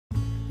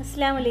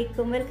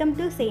അസ്സലാമലൈക്കും, welcome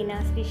to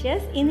Sainas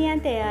dishes. ഇന്ന് ഞാൻ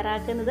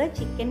തയ്യാറാക്കുന്നത്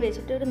ചിക്കൻ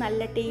വെച്ചിട്ട് ഒരു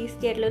നല്ല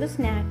ടേസ്റ്റി ആയിട്ടുള്ളൊരു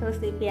സ്നാക്ക്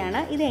റെസിപ്പിയാണ്.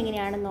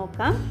 ഇതെങ്ങനെയാണെന്ന്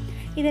നോക്കാം.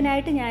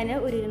 ഇതിനായിട്ട് ഞാൻ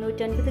ഒരു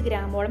 250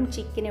 ഗ്രാമോളം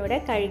ചിക്കൻ ഇവിടെ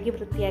കഴുകി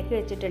വൃത്തിയാക്കി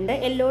വെച്ചിട്ടുണ്ട്.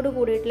 എല്ലോട്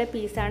കൂടിയിട്ടുള്ള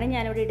പീസാണ്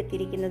ഞാനിവിടെ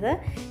എടുത്തിരിക്കുന്നത്.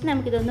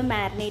 നമുക്കിതൊന്ന്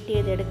മാരിനേറ്റ്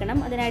ചെയ്തെടുക്കണം.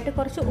 അതിനായിട്ട്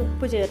കുറച്ച്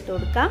ഉപ്പ് ചേർത്ത്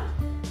കൊടുക്കാം.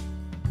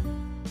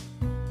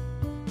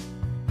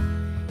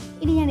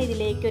 ഇനി ഞാൻ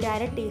ഇതിലേക്ക് ഒരു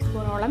 1/2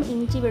 ടീസ്പൂണോളം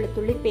ഇഞ്ചി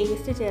വെളുത്തുള്ളി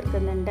പേസ്റ്റ്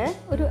ചേർക്കുന്നുണ്ട്.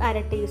 ഒരു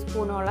 1/2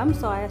 ടീസ്പൂണോളം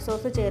സോയ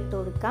സോസ് ചേർത്ത്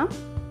കൊടുക്കാം.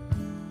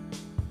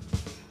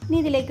 ഇനി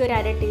ഇതിലേക്ക് ഒരു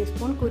 1/2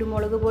 ടീസ്പൂൺ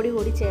കുരുമുളക് പൊടി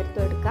കൂടി ചേർത്ത്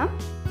കൊടുക്കാം.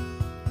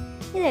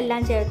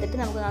 ഇതെല്ലാം ചേർത്തിട്ട്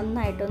നമുക്ക്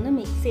നന്നായിട്ടൊന്ന്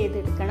മിക്സ്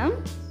ചെയ്തെടുക്കണം.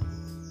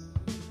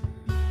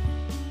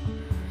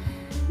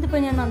 ഇതിപ്പോൾ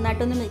ഞാൻ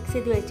നന്നായിട്ടൊന്ന് മിക്സ്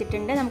ചെയ്ത്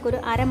വെച്ചിട്ടുണ്ട്. നമുക്കൊരു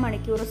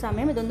അരമണിക്കൂർ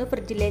സമയം ഇതൊന്ന്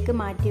ഫ്രിഡ്ജിലേക്ക്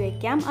മാറ്റി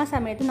വയ്ക്കാം. ആ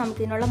സമയത്ത്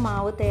നമുക്കിതിനുള്ള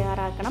മാവ്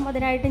തയ്യാറാക്കണം.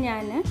 അതിനായിട്ട്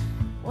ഞാൻ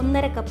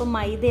 1.5 കപ്പ്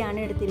മൈദയാണ്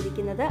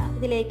എടുത്തിരിക്കുന്നത്.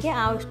 ഇതിലേക്ക്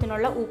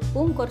ആവശ്യത്തിനുള്ള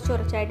ഉപ്പും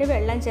കുറച്ചായിട്ട്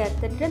വെള്ളം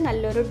ചേർത്തിട്ട്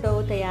നല്ലൊരു ഡോ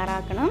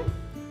തയ്യാറാക്കണം.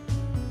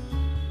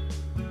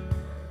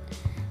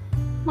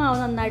 മാവ്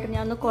നന്നായിട്ട്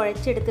ഞാൻ ഒന്ന്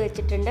കുഴച്ചെടുത്ത്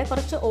വെച്ചിട്ടുണ്ട്.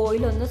 കുറച്ച്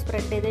ഓയിലൊന്ന്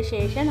സ്പ്രെഡ് ചെയ്ത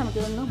ശേഷം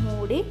നമുക്കിതൊന്ന്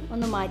മൂടി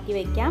ഒന്ന് മാറ്റി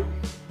വയ്ക്കാം.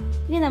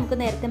 ഇനി നമുക്ക്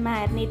നേരത്തെ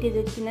മാരിനേറ്റ് ചെയ്ത്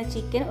വെച്ചിരിക്കുന്ന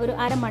ചിക്കൻ ഒരു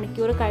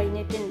അരമണിക്കൂർ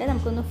കഴിഞ്ഞിട്ടുണ്ട്.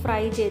 നമുക്കൊന്ന്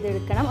ഫ്രൈ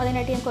ചെയ്തെടുക്കണം.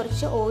 അതിനായിട്ട് ഞാൻ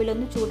കുറച്ച്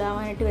ഓയിലൊന്ന്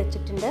ചൂടാവാനായിട്ട്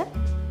വെച്ചിട്ടുണ്ട്.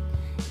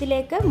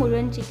 ഇതിലേക്ക്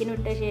മുഴുവൻ ചിക്കൻ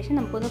ഇട്ട ശേഷം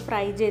നമുക്കൊന്ന്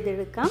ഫ്രൈ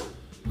ചെയ്തെടുക്കാം.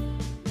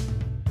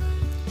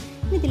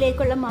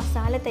 ഇതിലേക്കുള്ള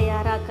മസാല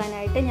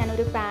തയ്യാറാക്കാനായിട്ട്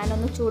ഞാനൊരു പാൻ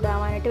ഒന്ന്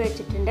ചൂടാവാനായിട്ട്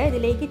വെച്ചിട്ടുണ്ട്.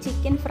 ഇതിലേക്ക്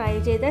ചിക്കൻ ഫ്രൈ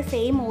ചെയ്ത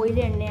സെയിം ഓയിൽ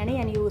എണ്ണയാണ്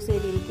ഞാൻ യൂസ്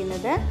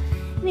ചെയ്തിരിക്കുന്നത്.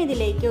 ഇനി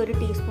ഇതിലേക്ക് ഒരു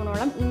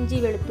ടീസ്പൂണോളം ഇഞ്ചി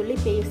വെളുത്തുള്ളി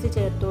പേസ്റ്റ്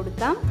ചേർത്ത്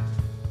കൊടുക്കാം.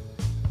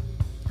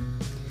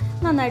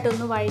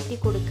 നന്നായിട്ടൊന്ന് വഴറ്റി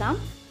കൊടുക്കാം.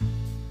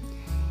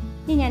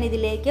 ഇനി ഞാൻ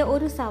ഇതിലേക്ക്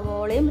ഒരു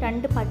സവോളയും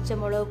 2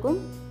 പച്ചമുളകും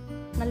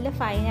നല്ല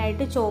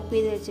ഫൈനായിട്ട് ചോപ്പ്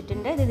ചെയ്ത്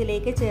വെച്ചിട്ടുണ്ട്.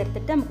 ഇതിലേക്ക്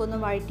ചേർത്തിട്ട് നമുക്കൊന്ന്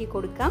വഴറ്റി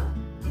കൊടുക്കാം.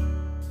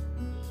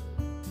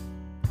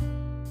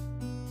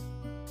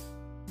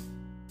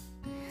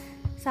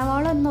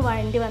 സവാള ഒന്ന്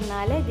വഴണ്ടി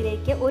വന്നാൽ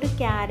ഇതിലേക്ക് ഒരു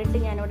ക്യാരറ്റ്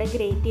ഞാനിവിടെ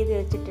ഗ്രേറ്റ് ചെയ്ത്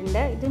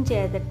വെച്ചിട്ടുണ്ട്. ഇതും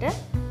ചേർത്തിട്ട്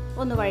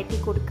ഒന്ന് വഴറ്റി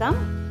കൊടുക്കാം.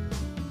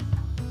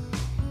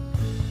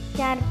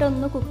 ക്യാരറ്റ്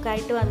ഒന്ന്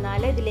കുക്കായിട്ട്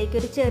വന്നാൽ ഇതിലേക്ക്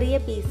ഒരു ചെറിയ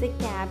പീസ്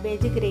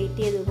ക്യാബേജ്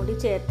ഗ്രേറ്റ് ചെയ്ത് കൂടി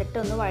ചേർത്തിട്ട്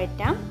ഒന്ന്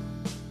വഴറ്റാം.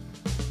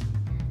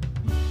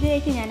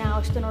 ഇതിലേക്ക് ഞാൻ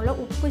ആവശ്യത്തിനുള്ള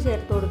ഉപ്പ്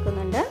ചേർത്ത്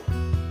കൊടുക്കുന്നുണ്ട്.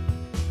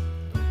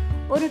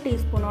 1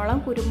 ടീസ്പൂണോളം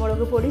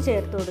കുരുമുളക് പൊടി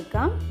ചേർത്ത്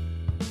കൊടുക്കാം.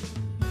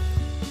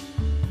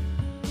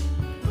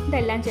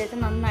 ഇതെല്ലാം ചേർത്ത്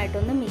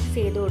നന്നായിട്ടൊന്ന് മിക്സ്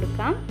ചെയ്ത്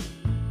കൊടുക്കാം.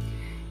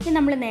 ഇനി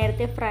നമ്മൾ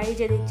നേരത്തെ ഫ്രൈ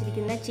ചെയ്ത്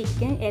വെച്ചിരിക്കുന്ന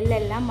ചിക്കൻ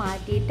എല്ലാം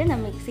മാറ്റിയിട്ട്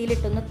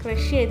മിക്സിയിലിട്ടൊന്ന്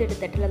ക്രഷ്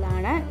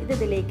ചെയ്തെടുത്തിട്ടുള്ളതാണ്.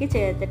 ഇതിലേക്ക്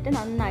ചേർത്തിട്ട്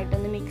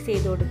നന്നായിട്ടൊന്ന് മിക്സ്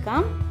ചെയ്ത്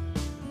കൊടുക്കാം.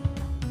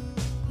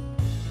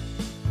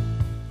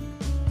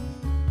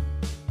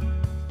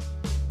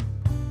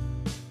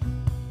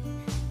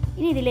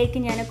 ഇനി ഇതിലേക്ക്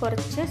ഞാൻ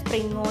കുറച്ച്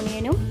സ്പ്രിംഗ്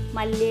ഓണിയനും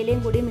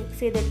മല്ലിയിലയും കൂടി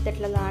മിക്സ്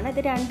ചെയ്തെടുത്തിട്ടുള്ളതാണ്.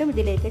 ഇത് രണ്ടും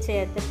ഇതിലേക്ക്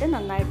ചേർത്തിട്ട്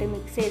നന്നായിട്ട്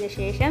മിക്സ് ചെയ്ത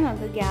ശേഷം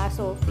നമുക്ക്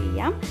ഗ്യാസ് ഓഫ്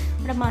ചെയ്യാം.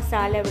 നമ്മുടെ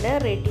മസാല ഇവിടെ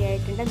റെഡി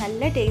ആയിട്ടുണ്ട്.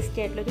 നല്ല ടേസ്റ്റി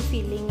ആയിട്ടുള്ളൊരു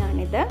ഫില്ലിംഗ്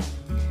ആണിത്.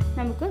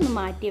 നമുക്കൊന്ന്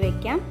മാറ്റി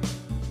വയ്ക്കാം.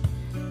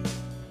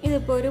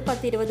 ഇതിപ്പോൾ ഒരു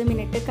 10-20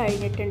 മിനിറ്റ്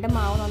കഴിഞ്ഞിട്ടുണ്ട്.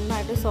 മാവ്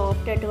നന്നായിട്ട്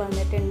സോഫ്റ്റായിട്ട്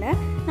വന്നിട്ടുണ്ട്.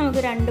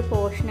 നമുക്ക് 2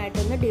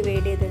 പോർഷനായിട്ടൊന്ന്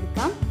ഡിവൈഡ്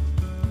ചെയ്തെടുക്കാം.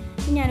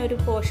 ഞാനൊരു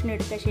പോർഷൻ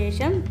എടുത്ത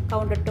ശേഷം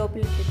കൗണ്ടർ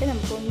ടോപ്പിൽ ഇട്ടിട്ട്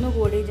നമുക്ക്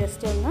ഒന്നുകൂടി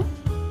ജസ്റ്റ് ഒന്ന്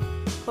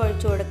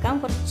കുഴച്ച് കൊടുക്കാം.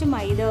 കുറച്ച്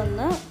മൈദ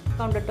ഒന്ന്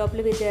കൗണ്ടർ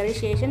ടോപ്പിൽ വിതറിയ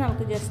ശേഷം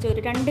നമുക്ക് ജസ്റ്റ്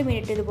ഒരു 2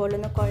 മിനിറ്റ് ഇതുപോലെ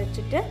ഒന്ന്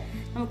കുഴച്ചിട്ട്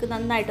നമുക്ക്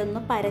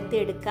നന്നായിട്ടൊന്ന്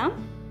പരത്തിയെടുക്കാം.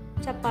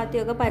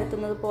 ചപ്പാത്തിയൊക്കെ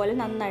പരത്തുന്നത് പോലെ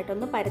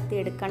നന്നായിട്ടൊന്ന്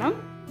പരത്തിയെടുക്കണം.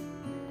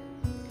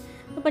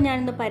 അപ്പോൾ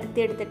ഞാനൊന്ന്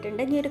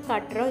പരത്തിയെടുത്തിട്ടുണ്ട്. ഇനി ഒരു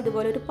കട്ടറോ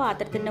ഇതുപോലെ ഒരു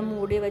പാത്രത്തിൻ്റെ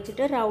മൂടി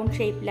വെച്ചിട്ട് റൗണ്ട്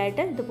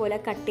ഷേപ്പിലായിട്ട് ഇതുപോലെ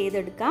കട്ട്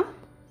ചെയ്തെടുക്കാം.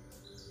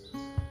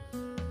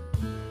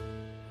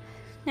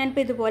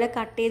 ഞാനിപ്പോൾ ഇതുപോലെ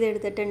കട്ട്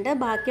ചെയ്തെടുത്തിട്ടുണ്ട്.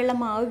 ബാക്കിയുള്ള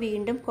മാവ്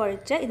വീണ്ടും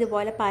കുഴച്ച്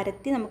ഇതുപോലെ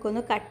പരത്തി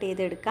നമുക്കൊന്ന് കട്ട്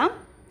ചെയ്തെടുക്കാം.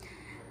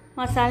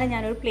 മസാല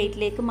ഞാനൊരു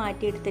പ്ലേറ്റിലേക്ക്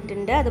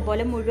മാറ്റിയെടുത്തിട്ടുണ്ട്.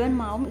 അതുപോലെ മുഴുവൻ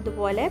മാവും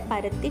ഇതുപോലെ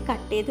പരത്തി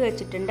കട്ട് ചെയ്ത്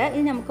വെച്ചിട്ടുണ്ട്.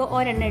 ഇനി നമുക്ക്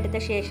ഒരെണ്ണം എടുത്ത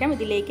ശേഷം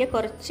ഇതിലേക്ക്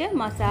കുറച്ച്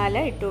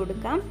മസാല ഇട്ട്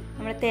കൊടുക്കാം.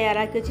 നമ്മൾ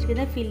തയ്യാറാക്കി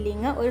വെച്ചിരിക്കുന്ന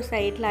ഫില്ലിങ് ഒരു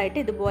സൈഡിലായിട്ട്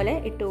ഇതുപോലെ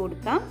ഇട്ട്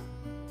കൊടുക്കാം.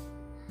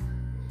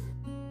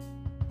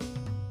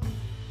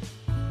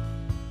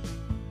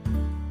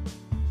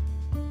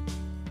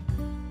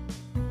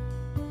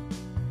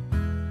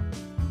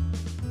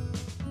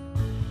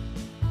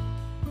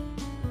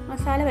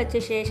 മസാല വെച്ച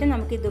ശേഷം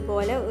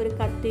നമുക്കിതുപോലെ ഒരു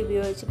കത്തി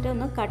ഉപയോഗിച്ചിട്ട്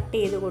ഒന്ന് കട്ട്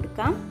ചെയ്ത്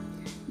കൊടുക്കാം.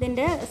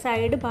 ഇതിൻ്റെ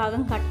സൈഡ്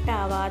ഭാഗം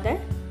കട്ടാവാതെ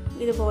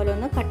ഇതുപോലെ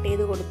ഒന്ന് കട്ട്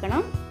ചെയ്ത്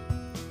കൊടുക്കണം.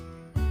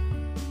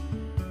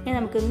 ഇനി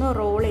നമുക്കിന്ന്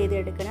റോൾ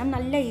ചെയ്തെടുക്കണം.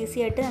 നല്ല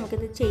ഈസി ആയിട്ട്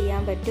നമുക്കിത്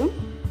ചെയ്യാൻ പറ്റും.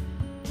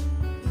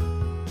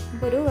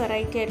 ഒരു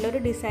വെറൈറ്റി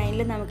ആയിട്ടുള്ളൊരു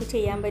ഡിസൈനിൽ നമുക്ക്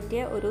ചെയ്യാൻ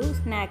പറ്റിയ ഒരു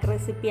സ്നാക്ക്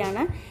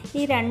റെസിപ്പിയാണ്.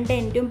 ഈ 2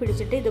 എൻഡും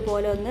പിടിച്ചിട്ട്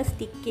ഇതുപോലെ ഒന്ന്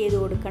സ്റ്റിക്ക് ചെയ്ത്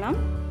കൊടുക്കണം.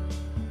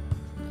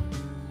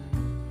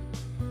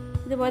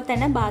 ഇതുപോലെ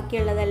തന്നെ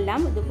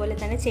ബാക്കിയുള്ളതെല്ലാം ഇതുപോലെ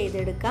തന്നെ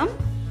ചെയ്തെടുക്കാം.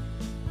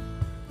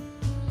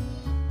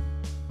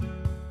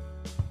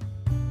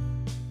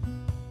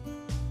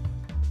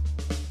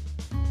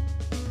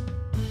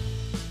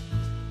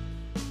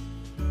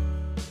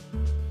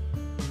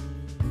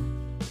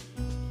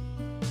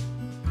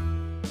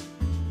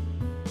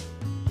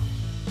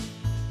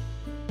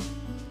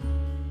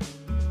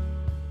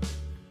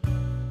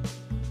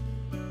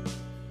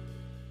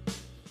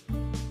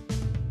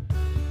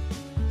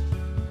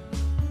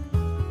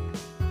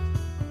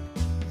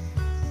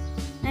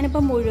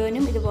 ഞാനിപ്പോൾ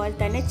മുഴുവനും ഇതുപോലെ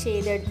തന്നെ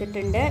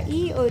ചെയ്തെടുത്തിട്ടുണ്ട്. ഈ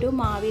ഒരു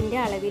മാവിൻ്റെ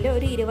അളവിൽ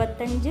ഒരു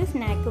 25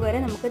 സ്നാക്ക് വരെ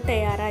നമുക്ക്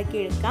തയ്യാറാക്കി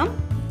എടുക്കാം.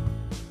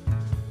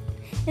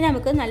 ഇത്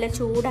നമുക്ക് നല്ല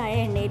ചൂടായ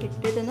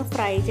എണ്ണയിലിട്ട് ഇതൊന്ന്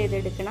ഫ്രൈ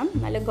ചെയ്തെടുക്കണം.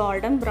 നല്ല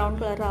ഗോൾഡൻ ബ്രൗൺ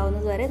കളർ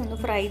ആവുന്നത് വരെ ഇതൊന്ന്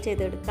ഫ്രൈ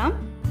ചെയ്തെടുക്കാം.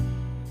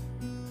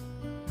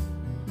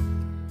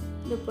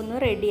 ഇതിപ്പോൾ ഒന്ന്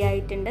റെഡി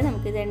ആയിട്ടുണ്ട്.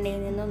 നമുക്കിത്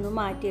എണ്ണയിൽ നിന്നൊന്ന്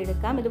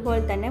മാറ്റിയെടുക്കാം.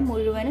 ഇതുപോലെ തന്നെ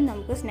മുഴുവനും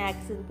നമുക്ക്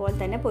സ്നാക്സ് ഇതുപോലെ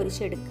തന്നെ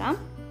പൊരിച്ചെടുക്കാം.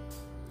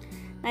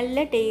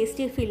 നല്ല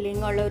ടേസ്റ്റി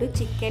ഫില്ലിംഗ് ഉള്ള ഒരു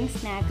ചിക്കൻ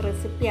സ്നാക്ക്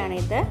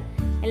റെസിപ്പിയാണിത്.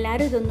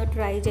 എല്ലാവരും ഇതൊന്ന്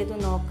ട്രൈ ചെയ്ത്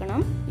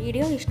നോക്കണം.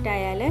 വീഡിയോ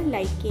ഇഷ്ടമായാൽ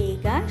ലൈക്ക്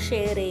ചെയ്യുക,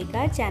 ഷെയർ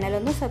ചെയ്യുക,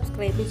 ചാനലൊന്ന്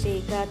സബ്സ്ക്രൈബ്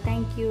ചെയ്യുക.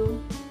 താങ്ക്